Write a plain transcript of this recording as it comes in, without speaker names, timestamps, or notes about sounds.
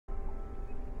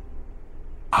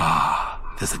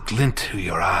There's a glint to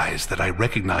your eyes that I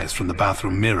recognize from the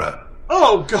bathroom mirror.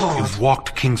 Oh, God! You've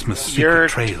walked Kingsmith's secret You're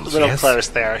trails, a little yes? close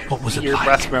there. What was it Your like?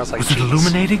 breath smells like was cheese. it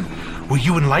illuminating? Were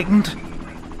you enlightened?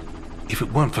 If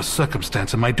it weren't for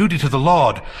circumstance and my duty to the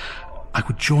Lord, I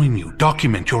would join you,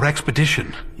 document your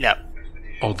expedition. Yep.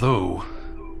 Although,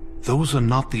 those are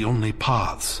not the only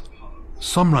paths.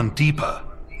 Some run deeper,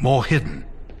 more hidden.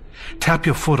 Tap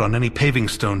your foot on any paving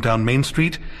stone down Main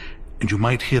Street, and you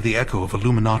might hear the echo of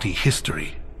Illuminati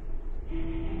history.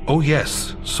 Oh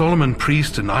yes, Solomon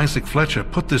Priest and Isaac Fletcher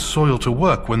put this soil to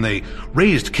work when they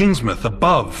raised Kingsmith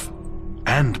above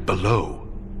and below.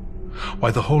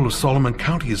 Why, the whole of Solomon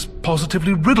County is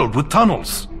positively riddled with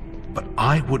tunnels. But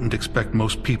I wouldn't expect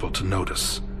most people to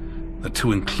notice. They're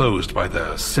too enclosed by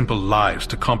their simple lives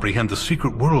to comprehend the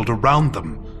secret world around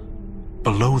them,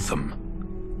 below them.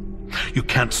 You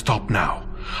can't stop now.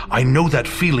 I know that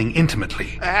feeling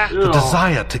intimately. The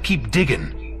desire to keep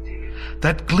digging.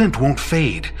 That glint won't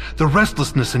fade. The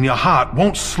restlessness in your heart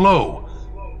won't slow.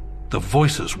 The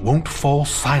voices won't fall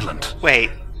silent.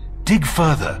 Wait. Dig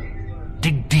further.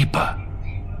 Dig deeper.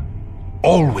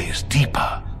 Always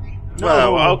deeper.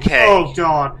 Whoa, okay. Oh,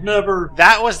 God, never.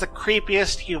 That was the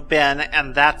creepiest you've been,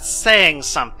 and that's saying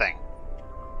something.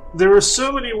 There are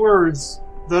so many words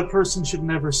that person should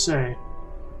never say.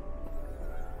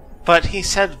 But he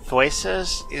said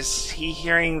voices? Is he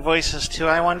hearing voices too,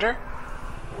 I wonder?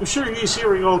 I'm sure he's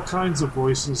hearing all kinds of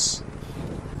voices.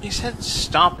 He said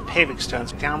stomp paving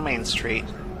stones down Main Street.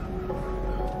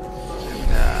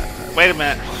 And, wait a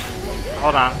minute.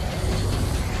 Hold on.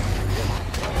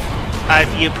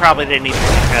 You probably didn't even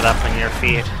pick that up on your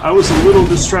feed. I was a little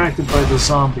distracted by the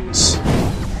zombies.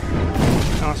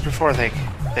 That was before they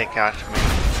got to me.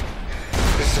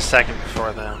 Just a second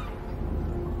before them.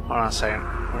 Hold on a second.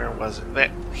 Where was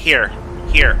it? Here.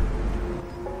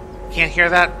 Can't hear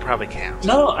that? Probably can't.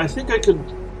 No, I think I could.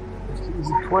 It's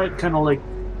a quite kind of like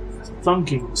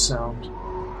thunking sound.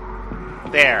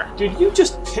 There. Did you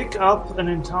just pick up an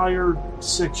entire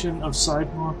section of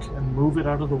sidewalk and move it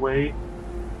out of the way?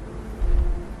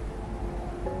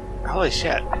 Holy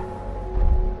shit.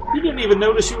 You didn't even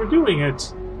notice you were doing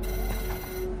it.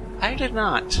 I did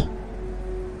not.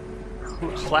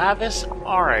 Clavis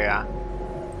Aria.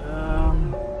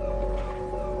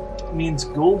 Means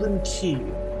golden key.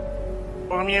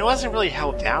 Well, I mean, it wasn't really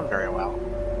held down very well.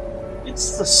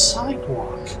 It's the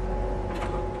sidewalk.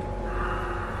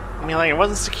 I mean, like, it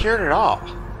wasn't secured at all.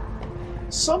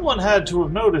 Someone had to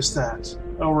have noticed that.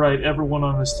 Oh, right, everyone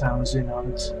on this town is in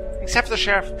on it. Except for the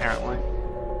sheriff, apparently.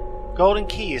 Golden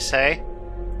key, you say?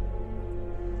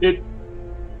 It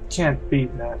can't be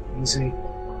that easy.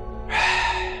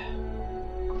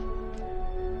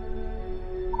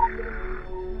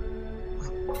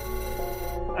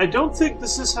 I don't think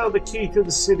this is how the key to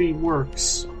the city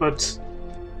works, but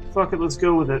fuck it, let's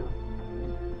go with it.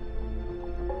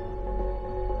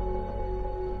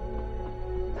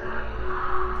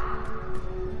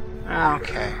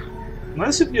 Okay.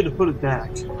 Nice of you to put it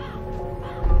back.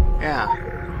 Yeah.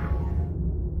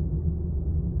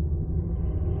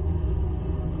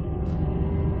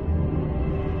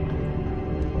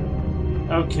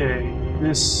 Okay,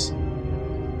 this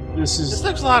This is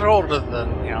looks a lot older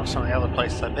than, you know, some of the other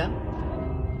places I've been.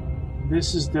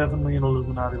 this is definitely an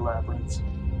Illuminati labyrinth.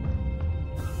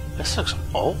 This looks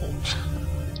old.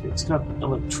 It's got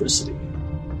electricity.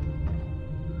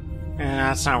 Yeah,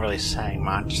 that's not really saying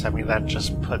much. I mean, that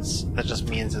just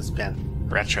means it's been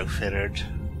retrofitted.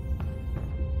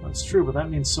 That's true, but that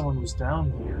means someone was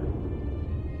down here.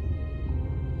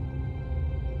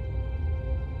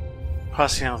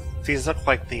 Plus, you know, these look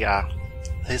like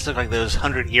those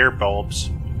 100-year bulbs.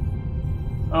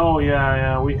 Oh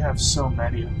yeah, we have so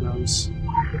many of those.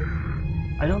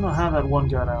 I don't know how that one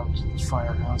got out to the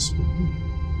firehouse, but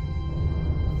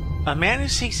A man who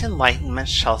seeks enlightenment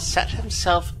shall set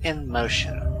himself in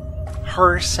motion.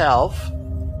 Herself.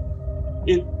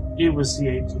 it was the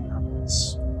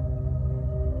 1800s.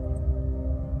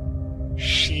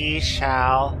 She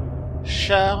shall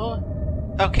show.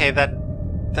 Okay, that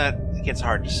gets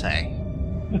hard to say.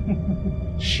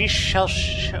 She shall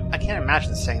show. I can't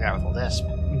imagine saying that with a lisp.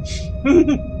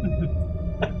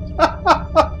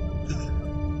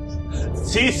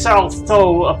 She shall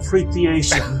show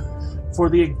appreciation for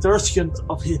the exertion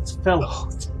of his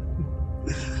fellows.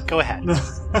 Go ahead.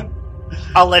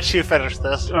 I'll let you finish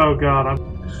this. Oh God!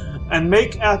 And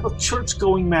make as a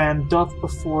church-going man doth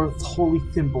before the holy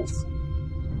symbols.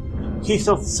 He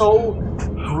shall show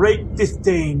great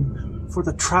disdain for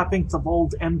the trappings of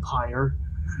old empire,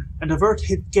 and avert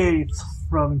his gaze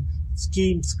from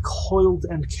schemes coiled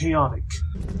and chaotic.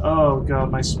 Oh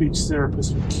god, my speech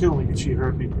therapist would kill me if she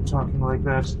heard me talking like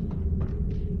that.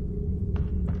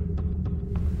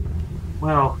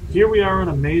 Well, here we are in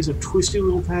a maze of twisty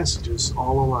little passages,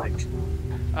 all alike.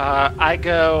 I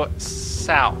go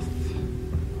south.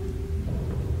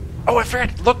 Oh, I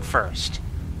forgot to look first.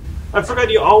 I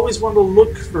forgot you always want to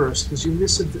look first, because you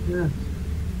miss it.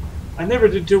 I never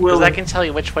did do well. Because I can tell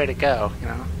you which way to go, you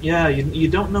know? Yeah, you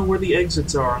don't know where the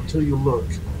exits are until you look.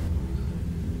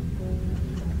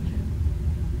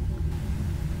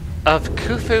 Of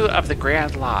Khufu of the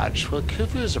Grand Lodge. Well,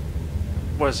 Khufu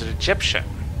was an Egyptian.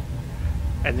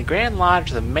 And the Grand Lodge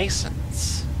of the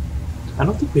Masons. I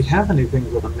don't think we have anything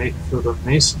for the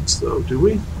Masons, though, do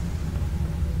we?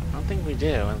 I don't think we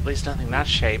do. At least nothing in that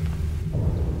shape.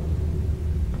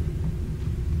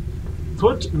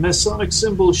 Put Masonic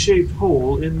symbol-shaped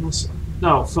hole in the...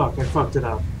 No, fuck, I fucked it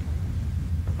up.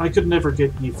 I could never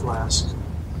get ye flask.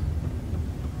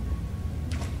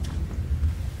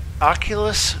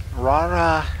 Oculus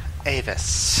rara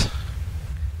avis.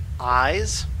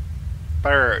 Eyes,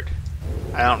 bird.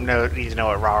 I don't need to know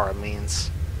what rara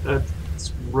means. That's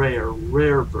rare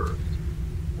bird.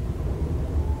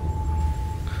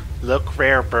 Look,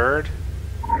 rare bird.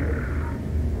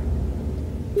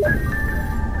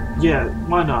 Yeah,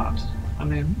 why not? I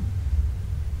mean...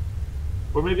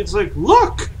 Or maybe it's like,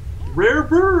 look! Rare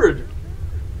bird!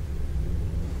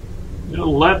 You know,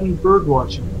 Latin bird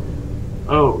watching.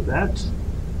 Oh, that...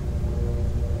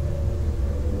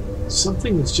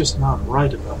 Something is just not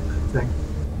right about that thing.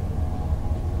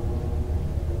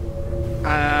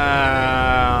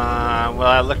 Well,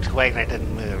 I looked away and I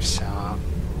didn't move, so...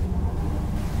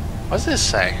 What does this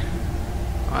say?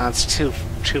 Well, it's too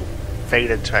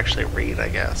faded to actually read, I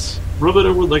guess. Rub it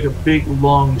over like a big,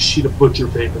 long sheet of butcher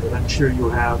paper that I'm sure you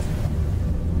have.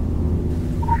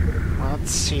 Well,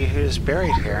 let's see who's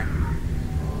buried here.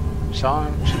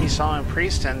 Should be Solomon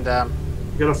Priest and, You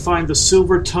gotta find the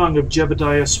silver tongue of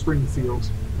Jebediah Springfield.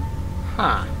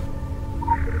 Huh.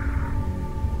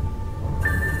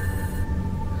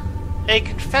 A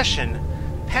confession,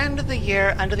 penned the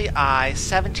year under the eye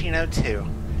 1702,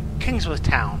 Kingsworth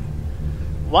Town.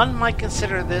 One might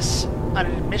consider this an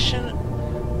admission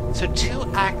to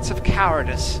 2 acts of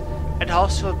cowardice and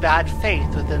also of bad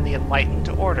faith within the enlightened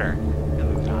order.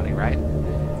 Illuminati, right?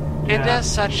 Yeah. And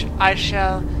as such, I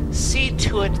shall see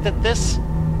to it that this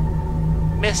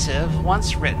missive,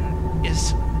 once written,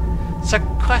 is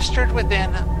sequestered with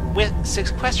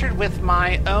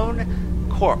my own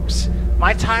corpse.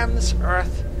 My time on this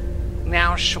earth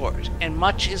now short, and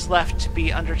much is left to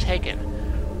be undertaken.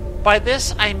 By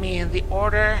this I mean the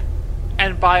order,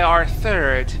 and by our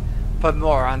third, but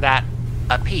more on that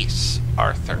apiece.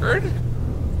 Our third?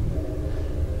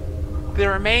 The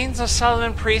remains of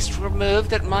Solomon Priest were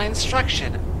removed at my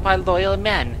instruction by loyal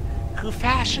men, who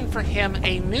fashioned for him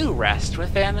a new rest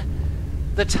within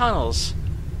the tunnels.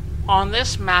 On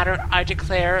this matter I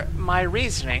declare my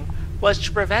reasoning was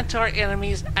to prevent our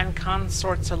enemies and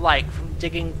consorts alike from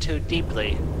digging too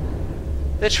deeply.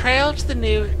 The trail to the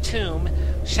new tomb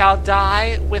shall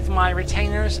die with my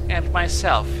retainers and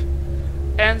myself,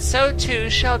 and so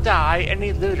too shall die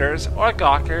any looters or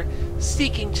gawker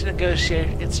seeking to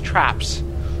negotiate its traps,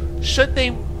 should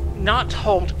they not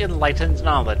hold enlightened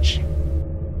knowledge.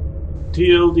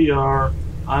 TLDR,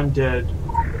 I'm dead.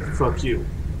 Fuck you.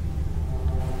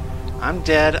 I'm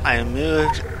dead. I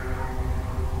moved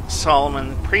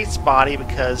Solomon Priest's body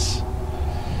because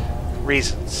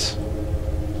reasons.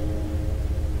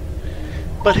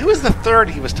 But who was the third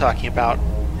he was talking about?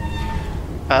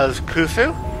 Of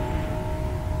Khufu?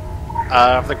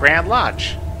 Of the Grand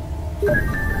Lodge.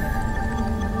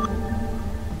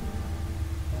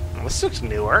 This looks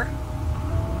newer.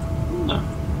 No.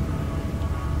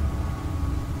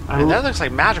 And that looks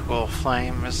like magical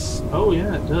flames. Oh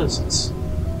yeah, it does. It's a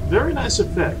very nice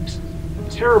effect.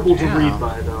 Terrible to read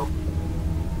by, though.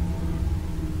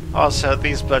 Also,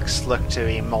 these books look to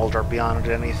be molder beyond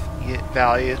any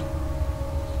value.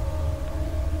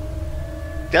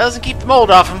 Doesn't keep the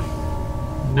mold off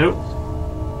them. Nope.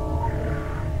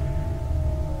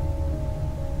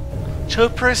 To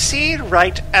proceed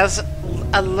right as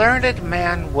a learned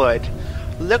man would,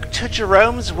 look to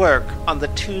Jerome's work on the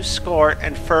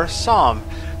 21st Psalm,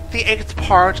 the 8th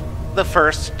part, the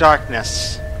first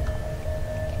darkness.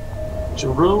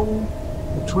 Jerome,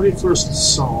 the 21st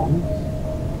Psalm,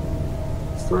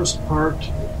 first part,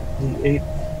 the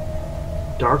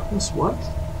 8th darkness, what?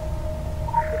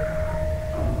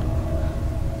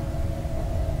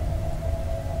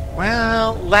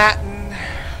 Well, Latin.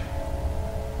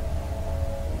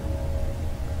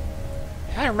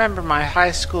 I remember my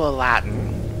high school Latin.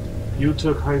 You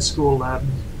took high school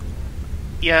Latin.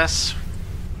 Yes.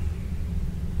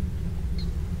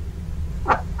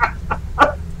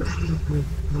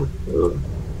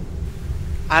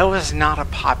 I was not a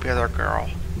popular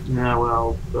girl. Yeah,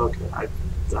 well, okay,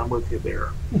 I'm with you there.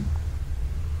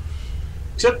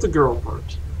 Except the girl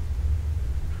part.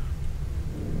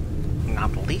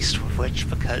 Not the least of which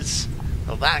because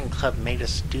the Latin Club made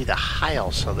us do the Heil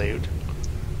salute.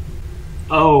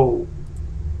 Oh.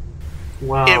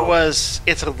 Wow.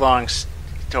 It's a long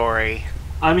story.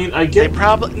 I mean, I get... They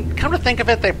probably, come to think of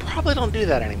it, they probably don't do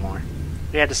that anymore.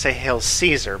 We had to say Hail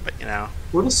Caesar, but you know.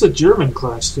 What does the German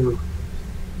class do?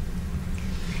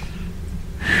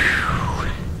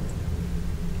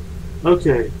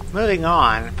 Okay. Moving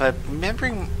on, but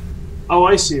remembering... Oh,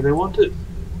 I see. They wanted...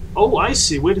 Oh, I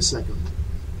see. Wait a second.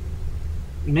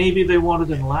 Maybe they wanted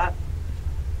in Latin.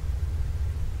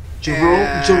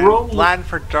 Jerome... Latin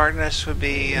for darkness would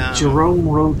be... Jerome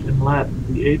wrote in Latin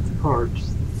the 8th part,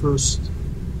 the first...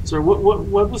 Sorry, what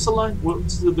was the line? What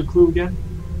was the clue again?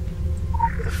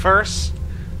 The first...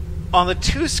 On the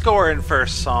 2 score in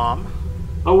first psalm...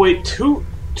 Oh, wait, two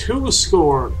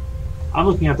score... I'm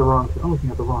looking at the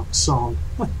wrong song.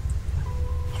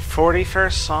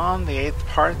 41st Psalm, the 8th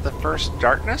part, the first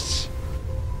darkness?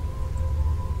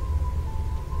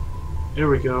 There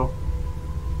we go.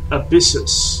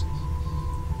 Abyssus.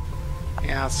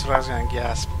 Yeah, that's what I was going to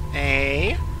guess.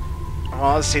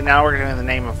 Well, let's see, now we're doing the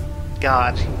name of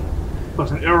God.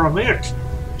 But in Aramaic,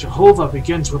 Jehovah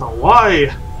begins with a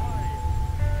Y.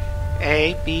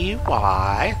 A-B-Y-S...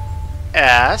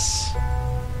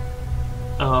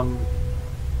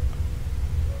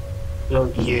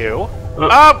 You.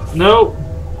 Oh! No.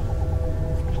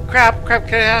 Crap.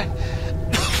 Okay.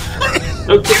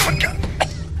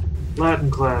 Latin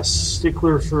class.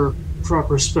 Stickler for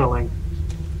proper spelling.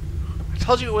 I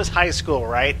told you it was high school,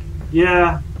 right?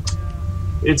 Yeah.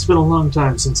 It's been a long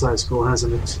time since high school,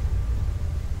 hasn't it?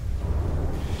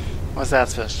 What's that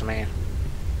supposed to mean?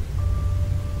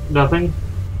 Nothing?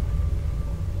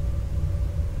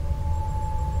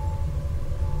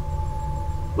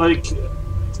 Like...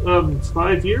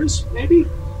 5 years, maybe?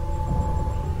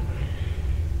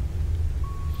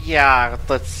 Yeah,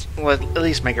 let's at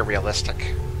least make it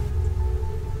realistic.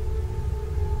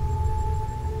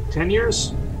 10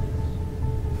 years?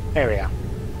 There we go.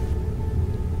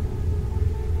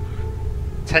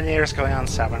 10 years going on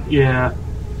 7. Yeah.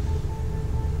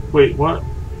 Wait, what?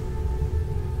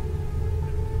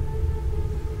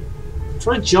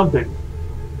 Try jumping.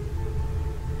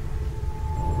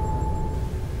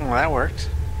 Well, that worked.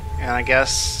 And I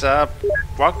guess,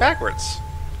 walk backwards.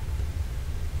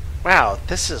 Wow,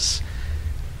 this is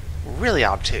really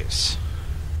obtuse.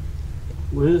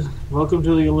 Welcome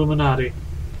to the Illuminati.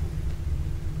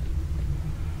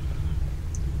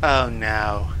 Oh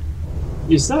no.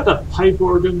 Is that a pipe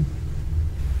organ?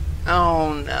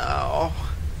 Oh no.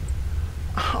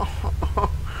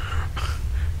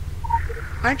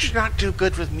 I do not do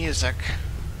good with music.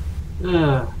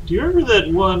 Do you remember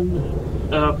that one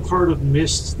part of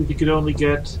Myst that you could only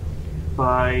get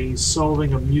by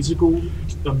solving a musical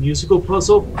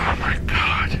puzzle? Oh my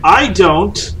god. I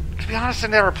don't. To be honest, I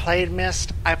never played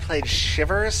Myst. I played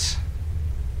Shivers.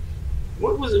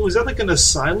 What was it? Was that like an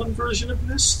asylum version of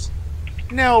Myst?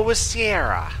 No, it was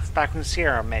Sierra. Back when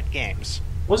Sierra made games.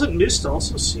 Wasn't Myst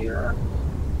also Sierra?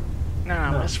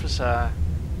 No, Myst was, I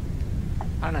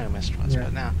don't know who Myst was,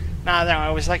 but no. No,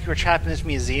 it was like you were trapped in this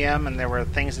museum and there were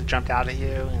things that jumped out at you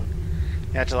and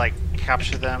you had to, like,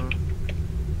 capture them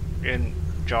in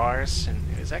jars, and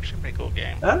it was actually a pretty cool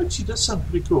game. That actually does sound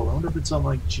pretty cool. I wonder if it's on,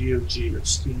 like, GOG or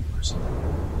Steam or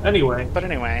something. Anyway.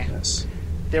 Yes.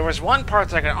 There was one part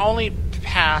that I could only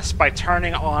pass by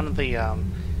turning on the,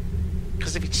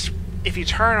 because if you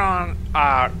turn on,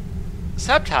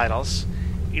 subtitles,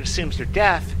 it assumes you're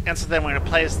deaf, and so then when it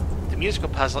plays the musical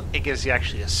puzzle, it gives you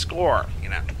actually a score, you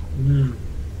know. Mm.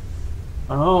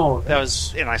 Oh. That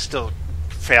was, and I still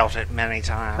failed it many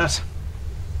times.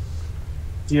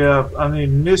 Yeah, I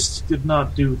mean, Myst did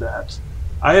not do that.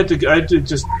 I had to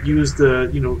just use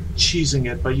the, cheesing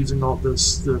it by using all the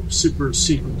super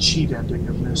secret cheat ending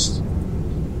of Myst.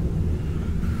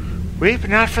 Weep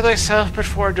not for thyself, but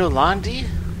for Dolandi?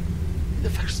 Who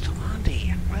the fuck's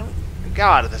Dolandi? Well,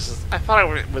 God, I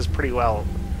thought it was pretty well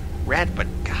read, but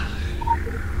God,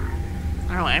 I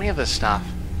don't know any of this stuff.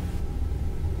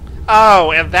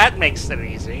 Oh, and that makes it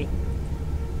easy.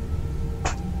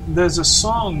 There's a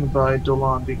song by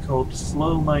Dolandi called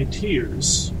Flow My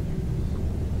Tears.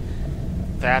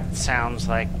 That sounds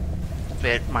like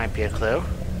it might be a clue.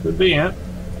 Could be it.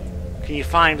 Can you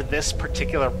find this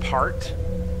particular part?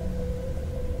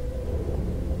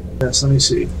 Yes, let me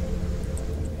see.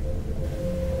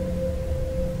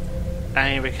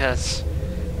 I mean, because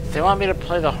if they want me to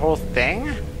play the whole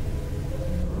thing,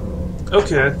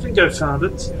 Okay, I think I found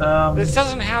it. this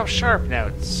doesn't have sharp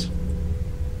notes.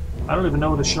 I don't even know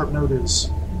what a sharp note is.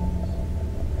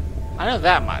 I know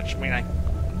that much. I mean,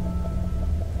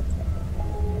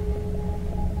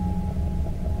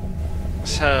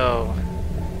 So,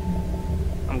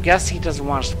 I'm guessing he doesn't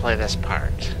want us to play this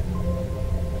part.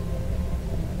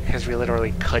 Because we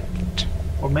literally couldn't.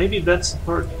 Or maybe that's the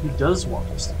part he does want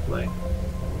us to play.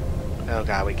 Oh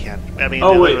god, we can't. I mean,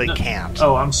 Oh, we wait, literally no. can't.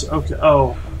 Oh, I'm so, okay.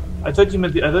 Oh, I thought you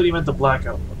meant the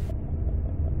blackout one.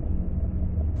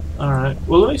 All right.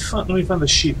 Well, let me find the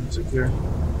sheet music here.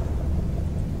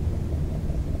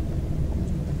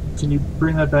 Can you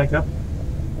bring that back up?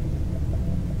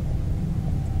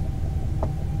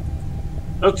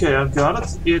 Okay, I've got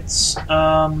it. It's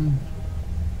I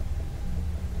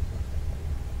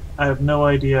have no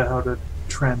idea how to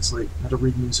translate, how to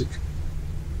read music.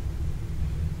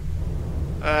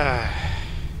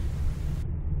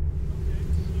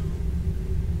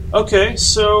 Okay,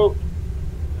 so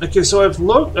I've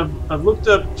looked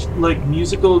up like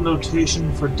musical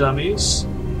notation for dummies.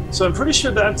 So I'm pretty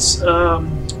sure that's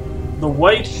the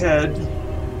white head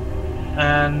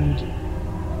and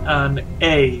an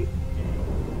A.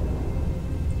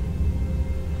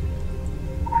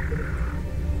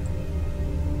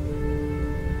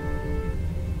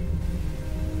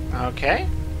 Okay.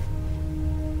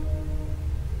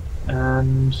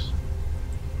 And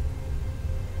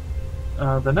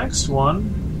the next one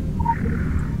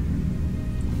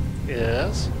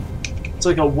Is. it's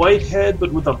like a white head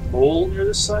but with a mole near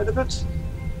the side of it.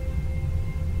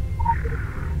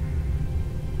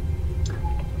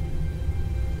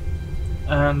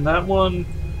 And that one,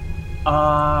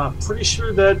 pretty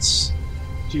sure that's.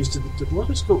 Geez, did the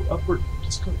letters go up or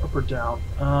let's go up or down?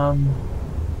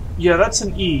 Yeah, that's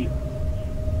an E.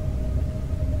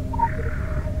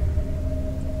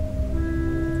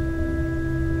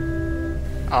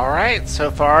 Alright,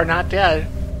 so far not dead.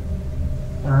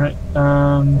 All right.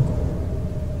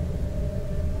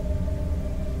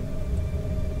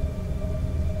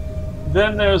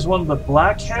 Then there's one of the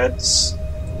blackheads.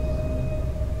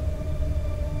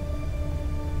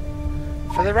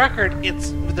 For the record,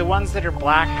 it's the ones that are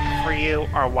black for you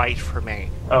are white for me.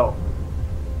 Oh.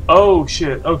 Oh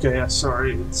shit. Okay. Yeah.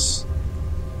 Sorry. It's.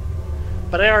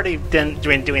 But I already been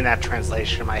doing that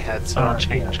translation in my head, so I'll Alright,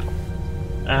 change. yeah.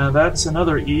 And that's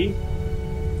another E.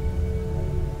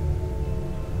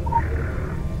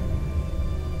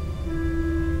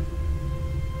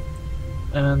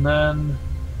 And then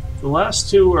the last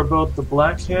two are both the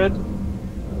blackhead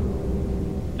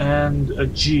and a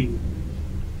G.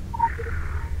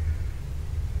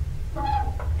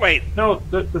 Wait, No,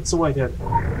 that's the whitehead.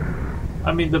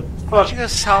 I mean the why don't you go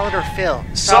solid or fill?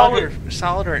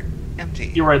 Solid or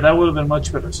empty? You're right. That would have been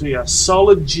much better. So yeah,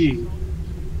 solid G.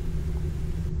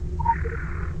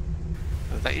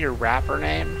 Is that your rapper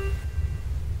name?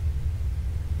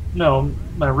 No,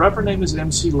 my rapper name is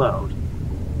MC Loud.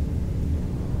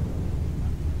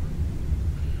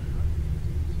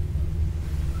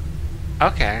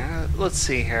 Okay, let's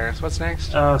see here. So what's next?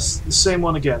 The same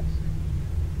one again.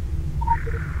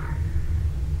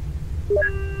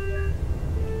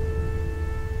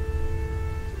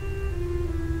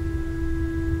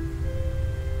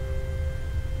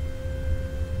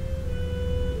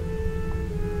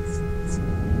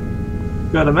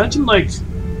 God, imagine like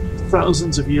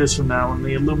thousands of years from now when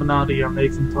the Illuminati are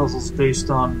making puzzles based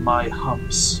on my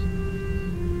humps.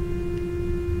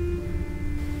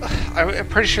 I'm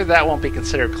pretty sure that won't be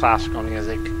considered classical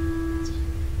music.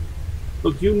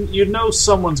 Look, you know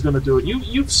someone's gonna do it.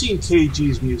 You've seen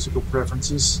KG's musical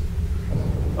preferences.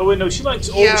 Oh wait, no, she likes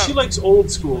old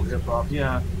school hip hop.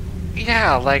 Yeah,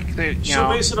 Yeah, like she'll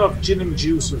base it off Gin and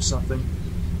Juice or something.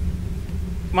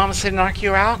 Mama said knock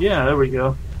you out. Yeah, there we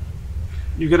go.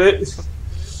 You gotta.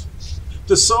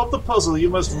 To solve the puzzle, you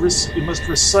must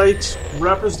recite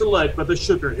 "Rapper's Delight" by the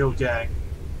Sugar Hill Gang.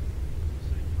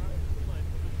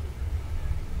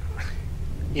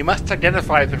 You must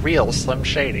identify the real Slim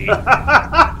Shady.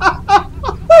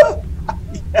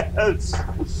 Yes.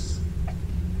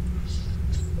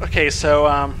 Okay,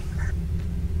 so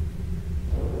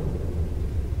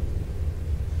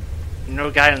no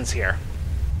guidance here.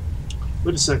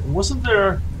 Wait a second. Wasn't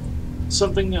there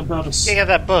something about a? Yeah,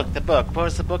 that book. The book. What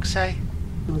does the book say?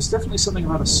 There was definitely something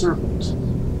about a serpent.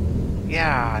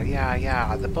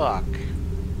 Yeah. The book.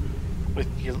 With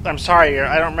your, I'm sorry,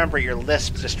 I don't remember. Your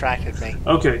lisp distracted me.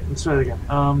 Okay, let's try it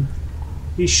again.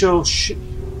 He shall.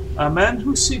 A man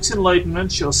who seeks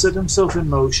enlightenment shall set himself in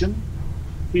motion.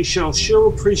 He shall show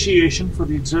appreciation for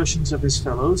the exertions of his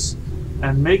fellows.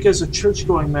 and make as a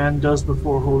church-going man does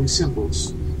before holy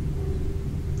symbols.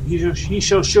 He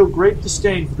shall show great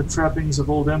disdain for the trappings of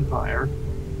old empire,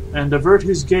 and avert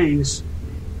his gaze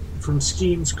from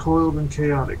schemes coiled and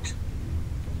chaotic.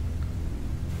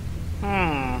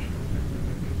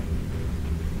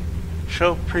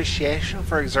 Show appreciation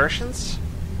for exertions?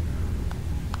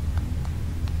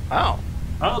 Oh.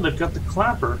 Oh, they've got the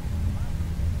clapper.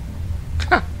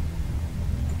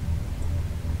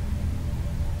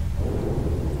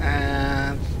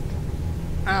 And...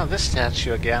 oh, this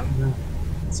statue again. Yeah.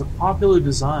 It's a popular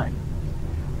design.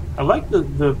 I like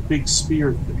the big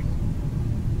spear thing.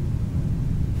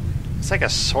 It's like a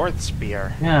sword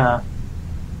spear. Yeah.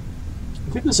 I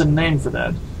think there's a name for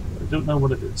that. I don't know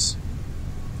what it is.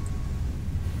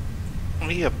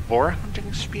 Maybe a boar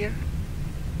hunting spear?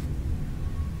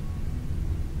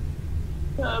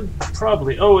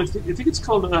 Probably. Oh, I think it's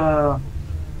called, oh,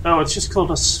 it's just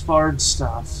called a Svard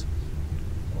staff.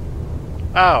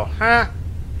 Oh, huh?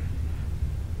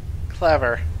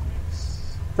 Clever.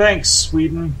 Thanks,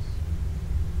 Sweden.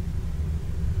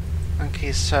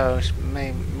 Okay, so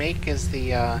make is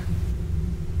the,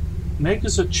 Make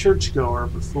is a churchgoer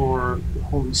before the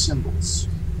holy symbols.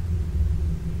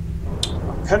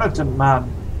 A penitent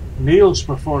man kneels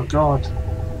before God.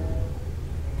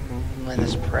 Let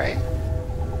us pray.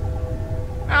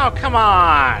 Oh, come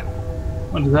on!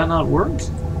 Oh, did that not work?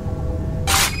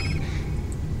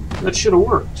 That should have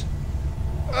worked.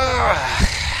 Ugh.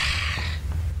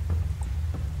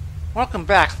 Welcome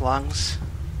back, lungs.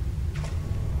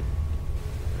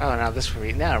 Oh, now this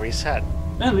now reset.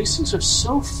 Man, these things are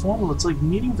so formal. It's like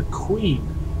meeting the Queen.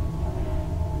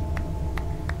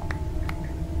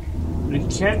 You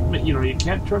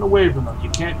can't turn away from them. You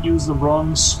can't use the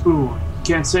wrong spoon. You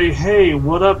can't say, "Hey,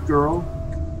 what up, girl?"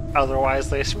 Otherwise,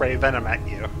 they spray venom at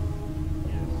you.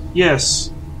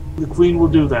 Yes, the Queen will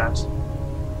do that.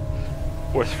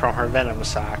 From her venom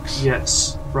sacs.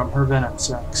 Yes, from her venom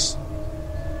sacs.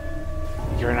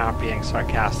 You're not being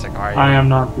sarcastic, are you? I am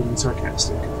not being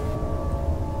sarcastic.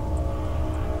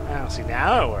 Oh, see,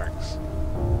 now it works.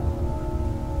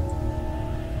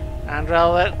 And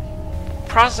well, that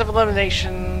process of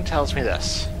elimination tells me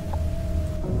this.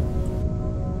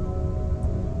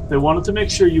 They wanted to make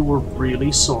sure you were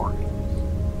really sorry.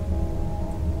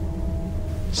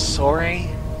 Sorry?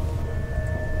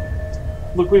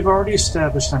 Look, we've already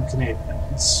established I'm Canadian.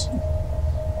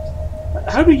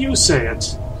 How do you say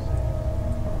it?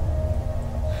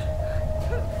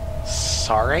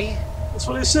 Sorry? That's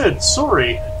what I said.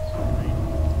 Sorry.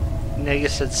 No, you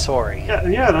said sorry.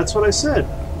 Yeah, that's what I said.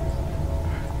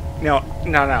 No,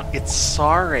 it's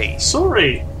sorry.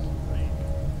 Sorry.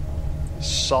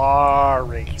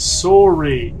 Sorry.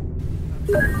 Sorry.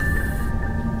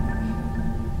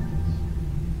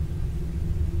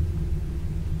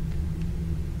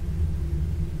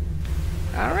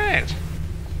 Alright.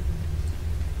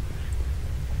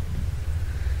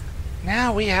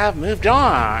 Now we have moved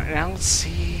on. Now let's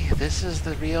see. This is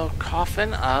the real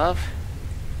coffin of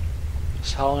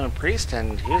Solomon Priest,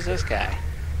 and who's this guy?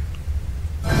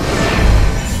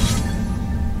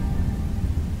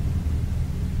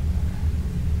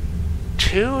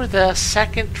 To the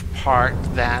second part,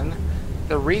 then,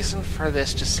 the reason for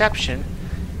this deception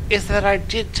is that I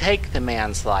did take the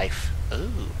man's life.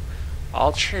 Ooh,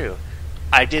 all true.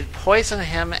 I did poison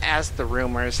him, as the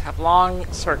rumors have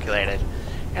long circulated,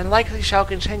 and likely shall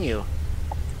continue.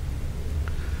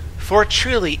 For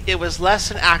truly, it was less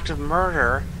an act of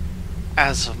murder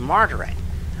as of martyring,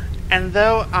 and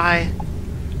though I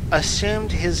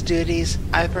assumed his duties,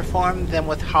 I performed them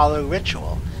with hollow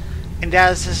ritual, and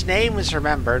as his name is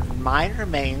remembered, mine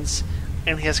remains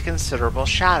in his considerable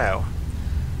shadow.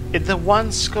 In the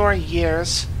 100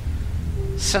 years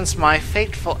since my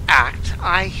fateful act,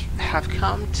 I have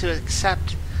come to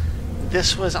accept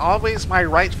this was always my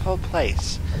rightful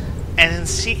place, and in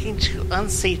seeking to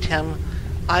unseat him,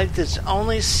 I did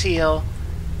only seal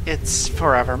its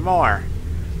forevermore.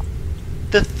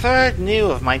 The third knew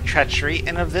of my treachery,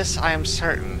 and of this I am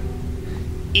certain,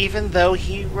 even though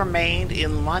he remained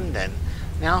in London.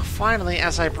 Now finally,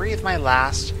 as I breathe my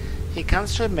last, he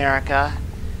comes to America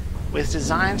with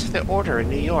designs for the order in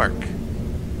New York.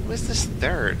 Who is this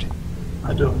third?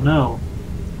 I don't know.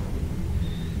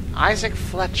 Isaac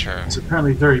Fletcher. It's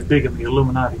apparently very big in the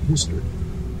Illuminati history.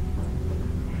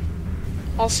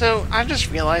 Also, I just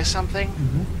realized something.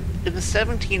 Mm-hmm. In the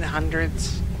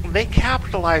 1700s, they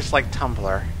capitalized like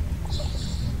Tumblr.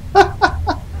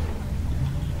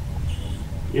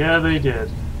 Yeah, they did.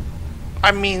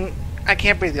 I mean, I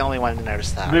can't be the only one to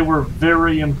notice that. They were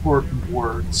very important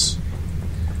words.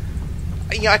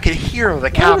 I could hear the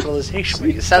capitalization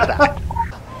when you said that.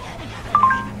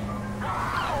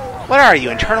 What are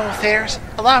you, internal affairs?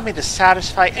 Allow me to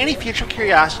satisfy any future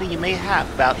curiosity you may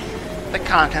have about the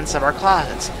contents of our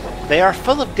closets. They are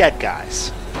full of dead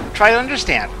guys. Try to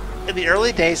understand. In the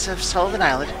early days of Sullivan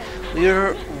Island, we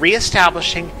were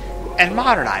re-establishing and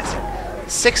modernizing.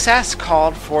 Success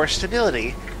called for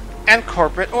stability and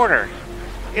corporate order.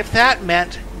 If that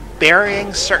meant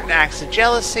burying certain acts of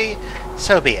jealousy,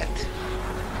 so be it.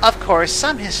 Of course,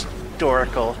 some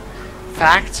historical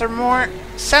facts are more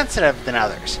sensitive than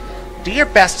others. Do your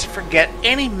best to forget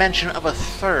any mention of a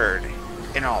third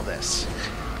in all this.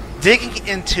 Digging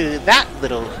into that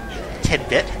little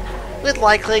tidbit would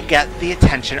likely get the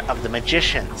attention of the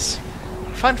magicians.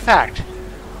 Fun fact,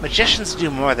 magicians do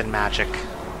more than magic.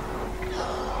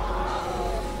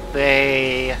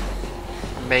 They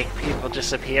make people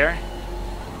disappear.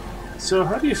 So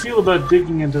how do you feel about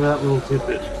digging into that little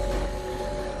tidbit?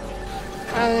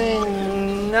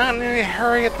 I'm not in any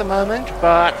hurry at the moment,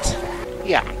 but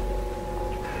yeah.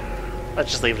 Let's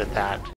just leave it at that.